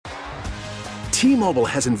T-Mobile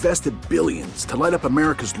has invested billions to light up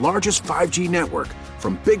America's largest 5G network,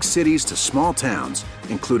 from big cities to small towns,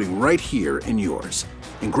 including right here in yours.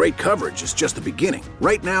 And great coverage is just the beginning.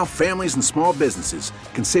 Right now, families and small businesses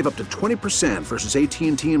can save up to 20% versus AT&T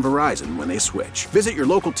and Verizon when they switch. Visit your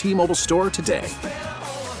local T-Mobile store today.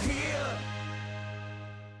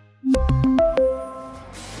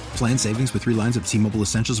 Plan savings with 3 lines of T-Mobile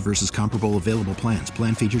Essentials versus comparable available plans.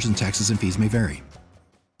 Plan features and taxes and fees may vary.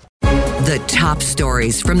 The top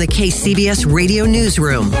stories from the KCBS Radio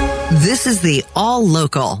Newsroom. This is the All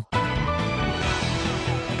Local.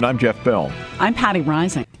 I'm Jeff Bell. I'm Patty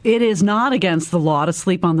Rising. It is not against the law to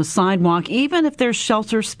sleep on the sidewalk, even if there's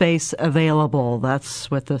shelter space available.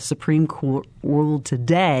 That's what the Supreme Court ruled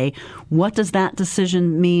today. What does that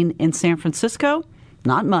decision mean in San Francisco?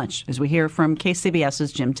 Not much, as we hear from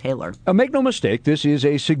KCBS's Jim Taylor. Make no mistake, this is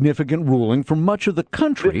a significant ruling for much of the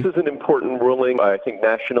country. This is an important ruling, I think,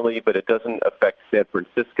 nationally, but it doesn't affect San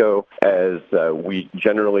Francisco, as we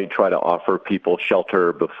generally try to offer people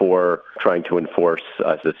shelter before trying to enforce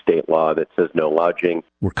the state law that says no lodging.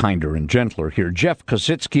 We're kinder and gentler here. Jeff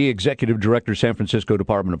Kositsky, Executive Director, San Francisco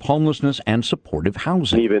Department of Homelessness and Supportive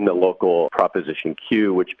Housing. Even the local Proposition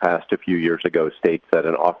Q, which passed a few years ago, states that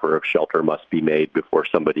an offer of shelter must be made before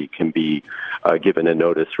somebody can be given a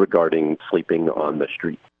notice regarding sleeping on the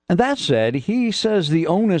street. And that said, he says the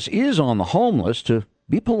onus is on the homeless to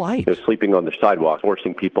be polite. Sleeping on the sidewalk,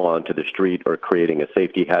 forcing people onto the street, or creating a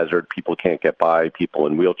safety hazard. People can't get by. People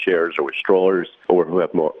in wheelchairs or with strollers or who have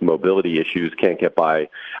mobility issues can't get by.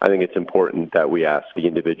 I think it's important that we ask the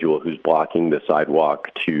individual who's blocking the sidewalk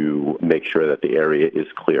to make sure that the area is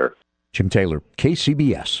clear. Jim Taylor,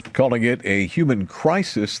 KCBS. Calling it a human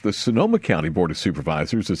crisis, the Sonoma County Board of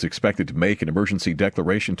Supervisors is expected to make an emergency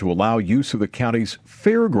declaration to allow use of the county's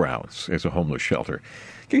fairgrounds as a homeless shelter.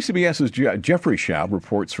 KCBS's Jeffrey Schaub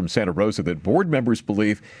reports from Santa Rosa that board members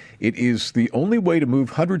believe it is the only way to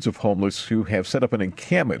move hundreds of homeless who have set up an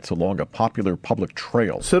encampment along a popular public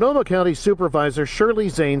trail. Sonoma County Supervisor Shirley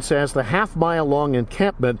Zane says the half-mile-long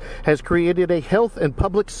encampment has created a health and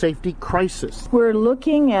public safety crisis. We're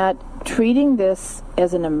looking at treating this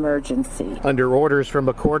as an emergency. Under orders from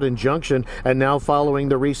a court injunction, and now following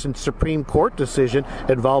the recent Supreme Court decision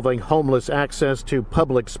involving homeless access to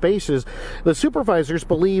public spaces, the supervisors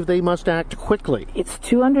believe they must act quickly. It's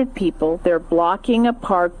 200 people. They're blocking a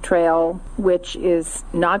park trail, which is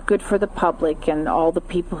not good for the public and all the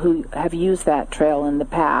people who have used that trail in the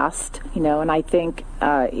past. And I think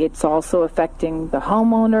it's also affecting the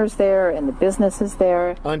homeowners there and the businesses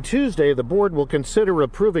there. On Tuesday, the board will consider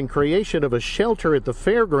approving creation of a shelter at the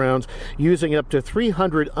fairgrounds using up to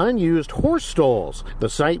 300 unused horse stalls. The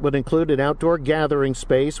site would include an outdoor gathering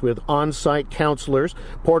space with on-site counselors,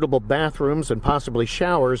 portable bathrooms and possibly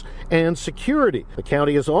showers, and security. The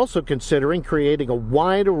county is also considering creating a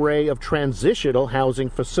wide array of transitional housing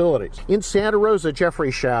facilities. In Santa Rosa,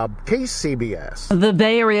 Jeffrey Schaub, KCBS. The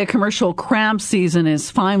Bay Area commercial crab season is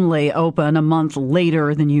finally open a month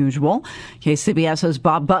later than usual. KCBS's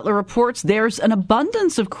Bob Butler reports there's an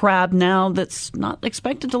abundance of crab now that's not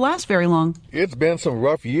expected to last very long. It's been some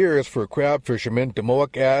rough years for crab fishermen.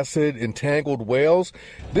 Domoic acid, entangled whales.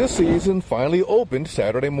 This season finally opened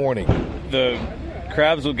Saturday morning. The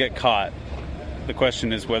crabs will get caught. The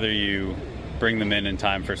question is whether you bring them in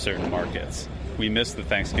time for certain markets. We missed the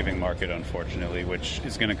Thanksgiving market, unfortunately, which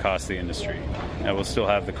is going to cost the industry. Now we'll still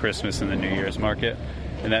have the Christmas and the New Year's market,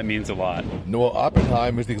 and that means a lot. Noah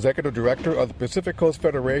Oppenheim is the executive director of the Pacific Coast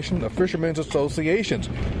Federation of Fishermen's Associations.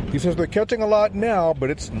 He says they're catching a lot now, but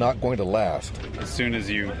it's not going to last. As soon as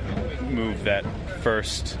you move that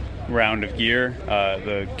first round of gear,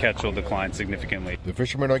 the catch will decline significantly. The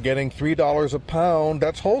fishermen are getting $3 a pound.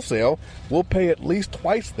 That's wholesale. We'll pay at least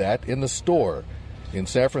twice that in the store. In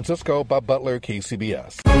San Francisco, Bob Butler,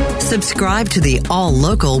 KCBS. Subscribe to the All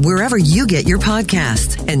Local wherever you get your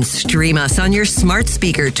podcasts and stream us on your smart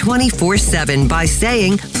speaker 24/7 by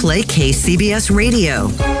saying, play KCBS Radio.